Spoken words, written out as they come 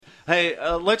Hey,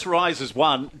 let's rise as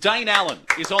one. Dane Allen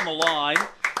is on the line,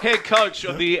 head coach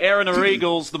of the Erina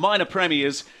Eagles, the minor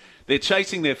premiers. They're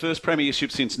chasing their first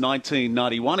premiership since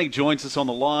 1991. He joins us on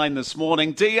the line this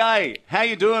morning. DA, how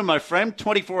you doing, my friend?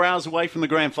 24 hours away from the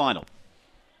grand final.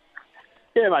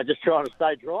 Yeah, mate, just trying to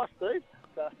stay dry, Steve.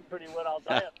 It's a pretty wet old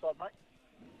day outside, mate.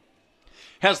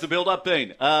 How's the build-up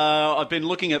been? I've been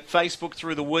looking at Facebook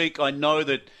through the week. I know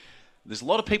that there's a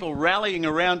lot of people rallying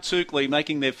around Toukley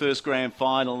making their first grand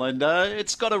final, and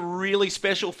it's got a really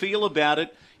special feel about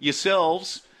it.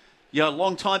 Yourselves, a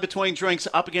long time between drinks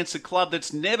up against a club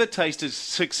that's never tasted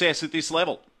success at this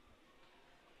level.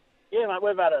 Yeah, mate,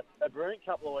 we've had a brilliant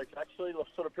couple of weeks, actually.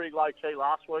 Looked sort of pretty low-key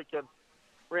last week and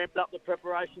ramped up the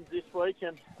preparations this week.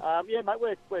 And, yeah, mate,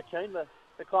 we're keen. The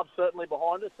club's certainly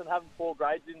behind us, and having 4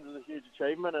 grades in is a huge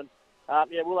achievement. And,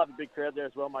 yeah, we'll have a big crowd there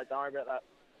as well, mate. Don't worry about that.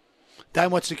 Dane,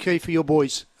 what's the key for your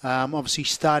boys? Obviously,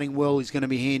 starting well is going to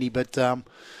be handy, but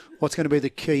what's going to be the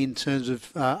key in terms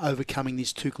of overcoming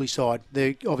this Toukley side?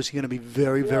 They're obviously going to be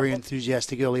very, very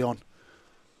enthusiastic early on.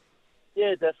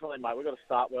 Yeah, definitely, mate. We've got to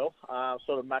start well,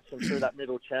 sort of match them through that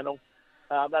middle channel.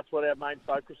 That's what our main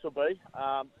focus will be.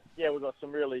 Yeah, we've got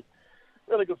some really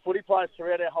good footy players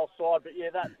throughout our whole side, but yeah,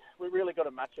 we've really got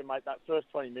to match them, mate. That first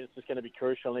 20 minutes is going to be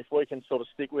crucial, and if we can sort of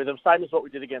stick with them, same as what we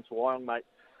did against Wyong, mate.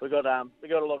 We've got a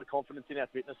lot of confidence in our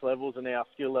fitness levels and our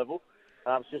skill level.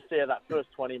 It's just that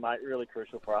first 20, mate, really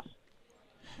crucial for us.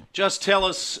 Just tell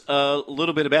us a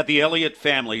little bit about the Elliott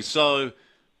family. So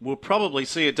we'll probably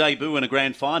see a debut in a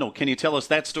grand final. Can you tell us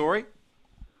that story?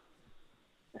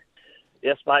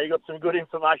 Yes, mate, you got some good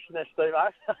information there, Steve.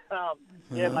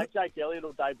 Yeah, mate, Jake Elliott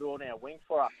will debut on our wing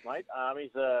for us, mate.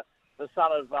 He's the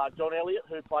son of John Elliott,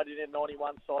 who played in our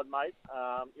 91 side, mate.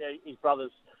 Yeah, his brother's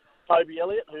Toby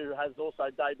Elliott, who has also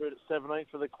debuted at 17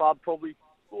 for the club, probably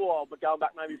going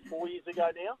back maybe 4 years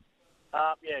ago now.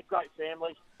 Yeah, great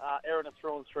family, Erina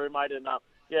through and through, mate, and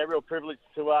yeah, real privilege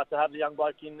to have the young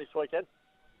bloke in this weekend.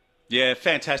 Yeah,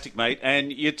 fantastic, mate.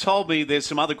 And you told me there's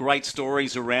some other great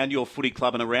stories around your footy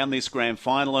club and around this grand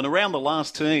final and around the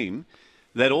last team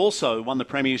that also won the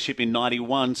premiership in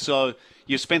 91. So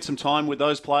you spent some time with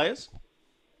those players?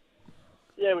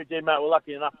 Yeah, we did, mate. We're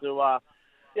lucky enough to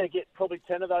get probably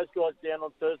 10 of those guys down on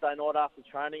Thursday night after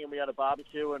training, and we had a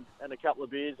barbecue and a couple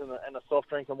of beers and a soft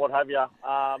drink and what have you.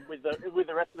 With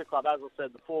the rest of the club, as I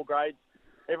said, the 4 grades,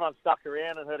 everyone stuck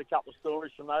around and heard a couple of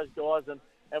stories from those guys, and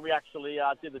we actually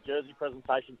did the jersey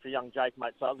presentation for young Jake,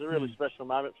 mate. So it was a really special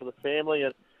moment for the family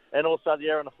and also the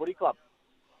Erina Footy Club.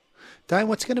 Dane,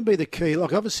 what's going to be the key?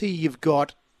 Like, obviously, you've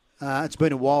got, it's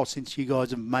been a while since you guys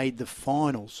have made the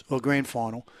finals or grand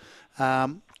final.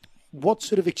 What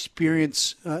sort of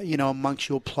experience, amongst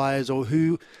your players, or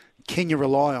who can you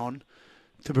rely on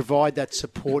to provide that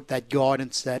support, that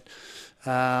guidance, that,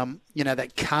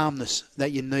 that calmness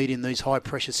that you need in these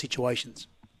high-pressure situations?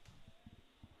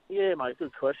 Yeah, mate,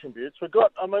 good question, Butts. We've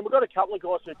got a couple of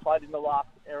guys who played in the last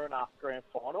Erina grand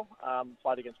final.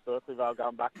 Played against Berkeleyvale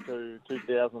going back to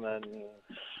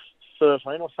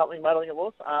 2013 or something, mate, I think it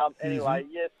was. Anyway,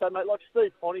 yeah, so, mate, like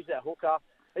Steve Ponty's our hooker.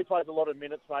 He plays a lot of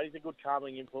minutes, mate. He's a good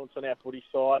calming influence on our footy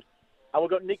side. We've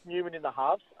got Nick Newman in the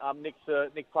halves. Nick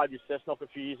played with Cessnock a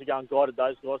few years ago and guided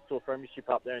those guys to a premiership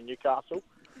up there in Newcastle.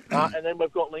 And then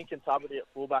we've got Lincoln Tuberty at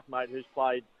fullback, mate, who's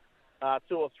played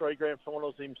 2 or 3 grand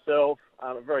finals himself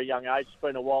at a very young age. It's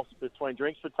been a while between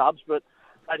drinks for Tubbs, but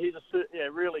mate, he's a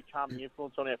really calming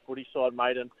influence on our footy side,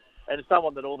 mate, and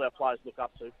someone that all our players look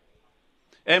up to.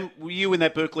 And were you in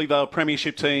that Berkeleyvale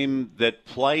premiership team that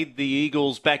played the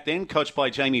Eagles back then, coached by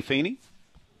Jamie Feeney?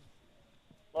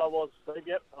 I was, Steve,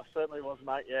 yep. I certainly was,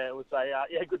 mate. Yeah, it was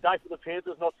a good day for the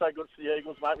Panthers, not so good for the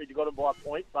Eagles, mate. We got them by a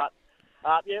point. But,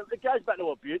 yeah, it goes back to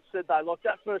what Butte said, though. Look,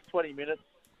 that first 20 minutes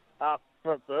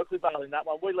from Berkeleyvale in that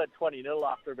one, we led 20-0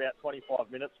 after about 25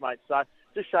 minutes, mate. So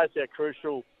just shows how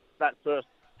crucial that first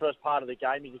part of the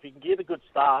game is. If you can get a good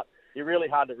start, you're really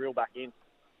hard to reel back in.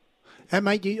 And,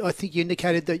 mate, I think you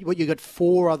indicated that you got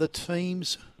 4 other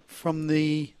teams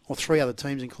or 3 other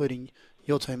teams, including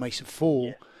your team, makes it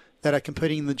 4, that are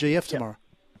competing in the GF tomorrow.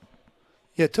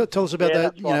 Yeah, tell us about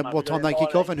that, right, what time they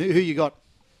kick off and who you got.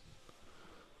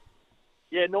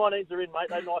 Yeah, 19s are in, mate.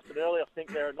 They nice and early. I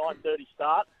think they're at 9:30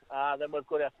 start. Then we've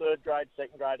got our 3rd grade,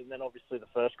 2nd grade, and then obviously the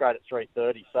 1st grade at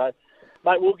 3:30. So,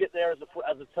 mate, we'll get there as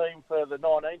a team for the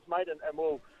 19s, mate, and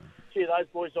we'll cheer those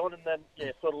boys on, and then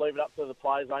sort of leave it up to the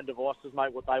players' own devices,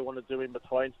 mate, what they want to do in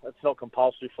between. It's not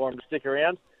compulsory for them to stick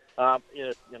around.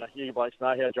 You blokes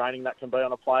know how draining that can be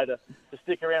on a player to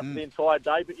stick around for the entire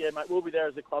day. But yeah, mate, we'll be there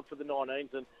as a club for the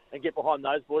 19s and get behind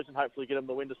those boys and hopefully get them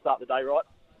the win to start the day right.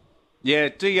 Yeah,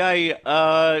 DA,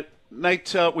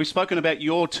 mate, we've spoken about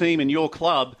your team and your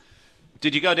club.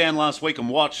 did you go down last week and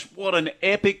watch what an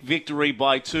epic victory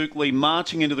by Toukley,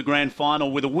 marching into the grand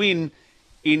final with a win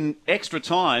in extra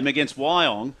time against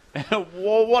Wyong?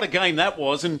 What a game that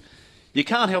was, and you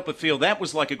can't help but feel that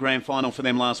was like a grand final for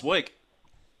them last week.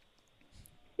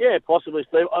 Yeah, possibly,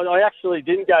 Steve. I actually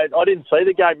didn't go. I didn't see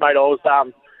the game, mate.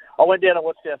 I went down and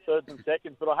watched our thirds and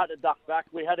seconds, but I had to duck back.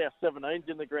 We had our 17s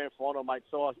in the grand final, mate,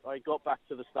 so I got back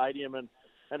to the stadium and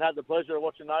had the pleasure of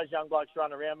watching those young blokes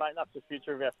run around, mate, and that's the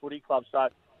future of our footy club, so I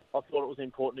thought it was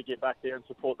important to get back there and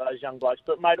support those young blokes.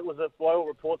 But, mate, it was, by all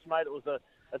reports, mate, it was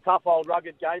a tough old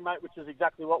rugged game, mate, which is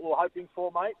exactly what we were hoping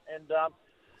for, mate, and,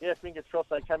 fingers crossed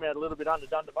they came out a little bit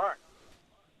underdone tomorrow.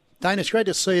 Dane, it's great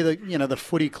to see the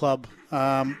footy club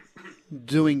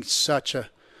doing such a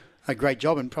great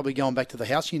job, and probably going back to the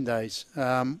halcyon days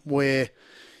where,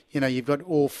 you've got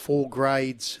all 4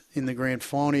 grades in the grand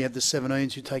final. You have the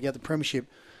 17s who take out the premiership.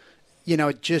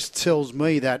 It just tells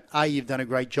me that, A, you've done a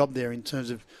great job there in terms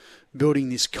of building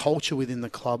this culture within the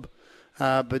club.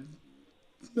 But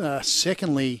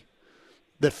secondly,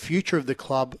 the future of the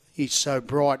club is so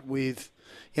bright with,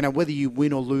 whether you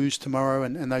win or lose tomorrow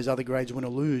and those other grades win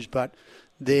or lose, but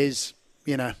there's,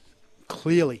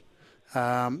 clearly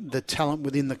the talent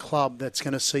within the club that's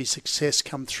going to see success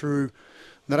come through,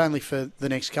 not only for the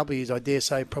next couple of years, I dare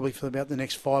say probably for about the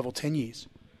next 5 or 10 years.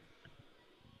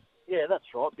 Yeah, that's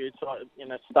right, dude. So,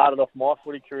 started off my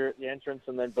footy career at the entrance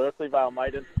and then Berkeley Vale,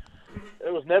 mate, and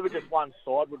it was never just one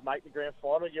side would make the grand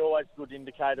final. You're always a good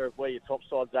indicator of where your top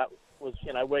side's at was,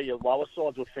 where your lower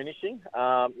sides were finishing.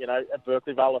 At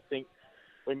Berkeley Vale, I think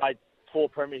we made 4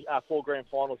 grand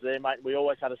finals there, mate. We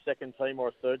always had a second team or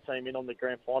a third team in on the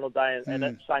grand final day, and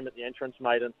that's same at the entrance,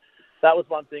 mate. And that was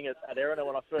one thing at Erina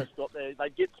when I first got there.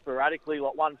 They'd get sporadically,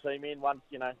 like one team in, one,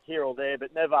 here or there,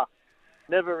 but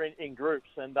never in groups.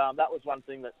 And that was one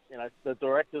thing that, the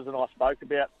directors and I spoke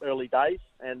about early days,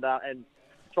 and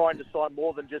trying to sign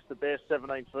more than just the bare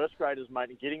 17 first graders, mate,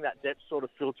 and getting that depth sort of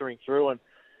filtering through. And,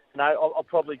 I've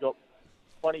probably got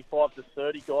 25 to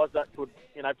 30 guys that could,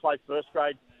 play first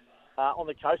grade on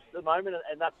the coast at the moment,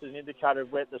 and that's an indicator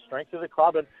of where the strength of the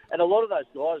club. And a lot of those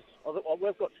guys,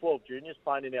 we've got 12 juniors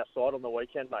playing in our side on the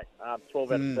weekend, mate,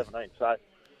 12 out of 17. So,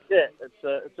 yeah,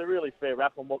 it's a really fair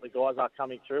rap on what the guys are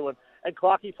coming through. And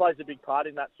Clarkey plays a big part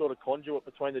in that sort of conduit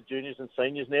between the juniors and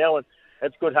seniors now, and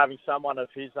it's good having someone of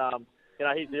his,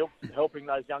 he's helping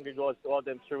those younger guys guide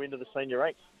them through into the senior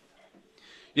ranks.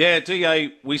 Yeah,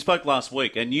 DA, we spoke last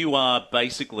week, and you are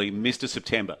basically Mr.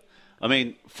 September. I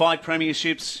mean, 5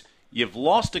 premierships, you've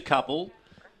lost a couple,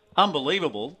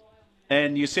 unbelievable,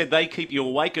 and you said they keep you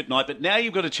awake at night, but now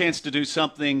you've got a chance to do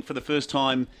something for the first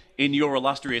time in your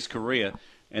illustrious career,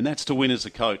 and that's to win as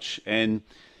a coach. And,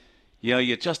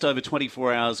 you're just over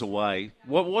 24 hours away.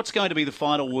 What's going to be the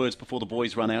final words before the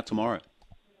boys run out tomorrow?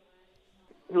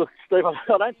 Look, Steve, I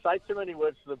don't say too many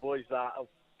words to the boys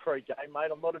pre-game,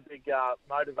 mate. I'm not a big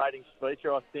motivating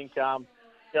speaker. I think,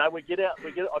 we get out.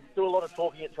 I do a lot of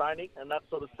talking at training and that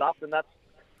sort of stuff, and that's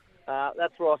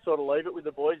where I sort of leave it with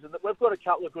the boys. And we've got a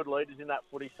couple of good leaders in that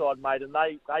footy side, mate, and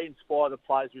they inspire the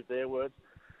players with their words.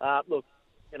 Look,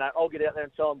 I'll get out there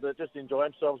and tell them to just enjoy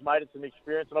themselves, mate. It's an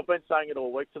experience, and I've been saying it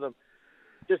all week to them.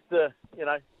 Just to,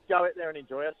 go out there and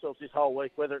enjoy ourselves this whole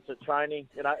week, whether it's at training,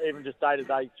 even just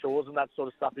day-to-day chores and that sort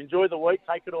of stuff. Enjoy the week,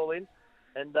 take it all in.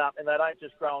 And they don't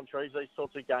just grow on trees, these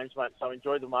sorts of games, mate. So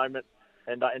enjoy the moment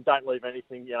and don't leave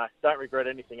anything, don't regret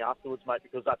anything afterwards, mate,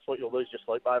 because that's what you'll lose your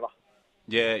sleep over.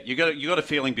 Yeah, you got a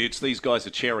feeling, Butts. These guys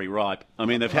are cherry ripe. I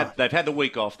mean, they've had the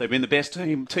week off. They've been the best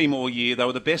team all year. They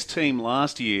were the best team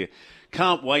last year.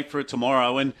 Can't wait for it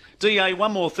tomorrow. And DA,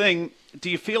 one more thing. Do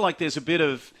you feel like there's a bit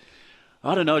of,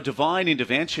 divine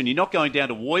intervention? You're not going down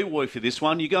to Woy Woy for this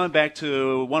one. You're going back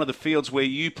to one of the fields where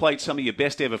you played some of your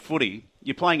best ever footy.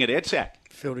 You're playing at EDSAC.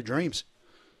 Field of Dreams.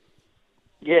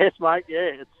 Yes, mate.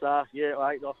 Yeah, it's I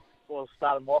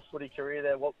started my footy career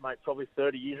there. Probably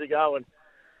 30 years ago, and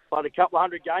played a couple of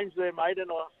hundred games there, mate.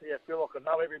 And I feel like I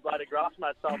know every blade of grass,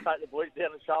 mate. So I'll take the boys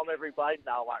down and show them every blade.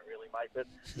 No, I won't really, mate. But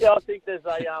I think there's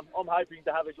I'm hoping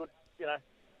to have a good,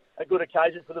 a good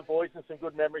occasion for the boys and some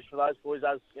good memories for those boys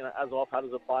as I've had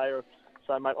as a player.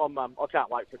 So, mate, I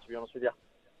can't wait for it, to be honest with you.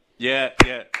 Yeah.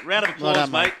 Round of applause,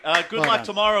 mate. Good luck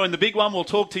tomorrow. And the big one, we'll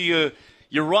talk to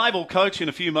your rival coach in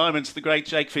a few moments. The great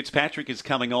Jake Fitzpatrick is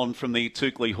coming on from the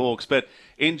Toukley Hawks. But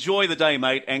enjoy the day,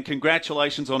 mate, and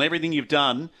congratulations on everything you've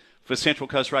done for Central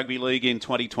Coast Rugby League in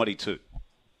 2022.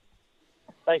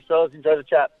 Thanks, fellas. Enjoy the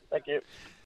chat. Thank you.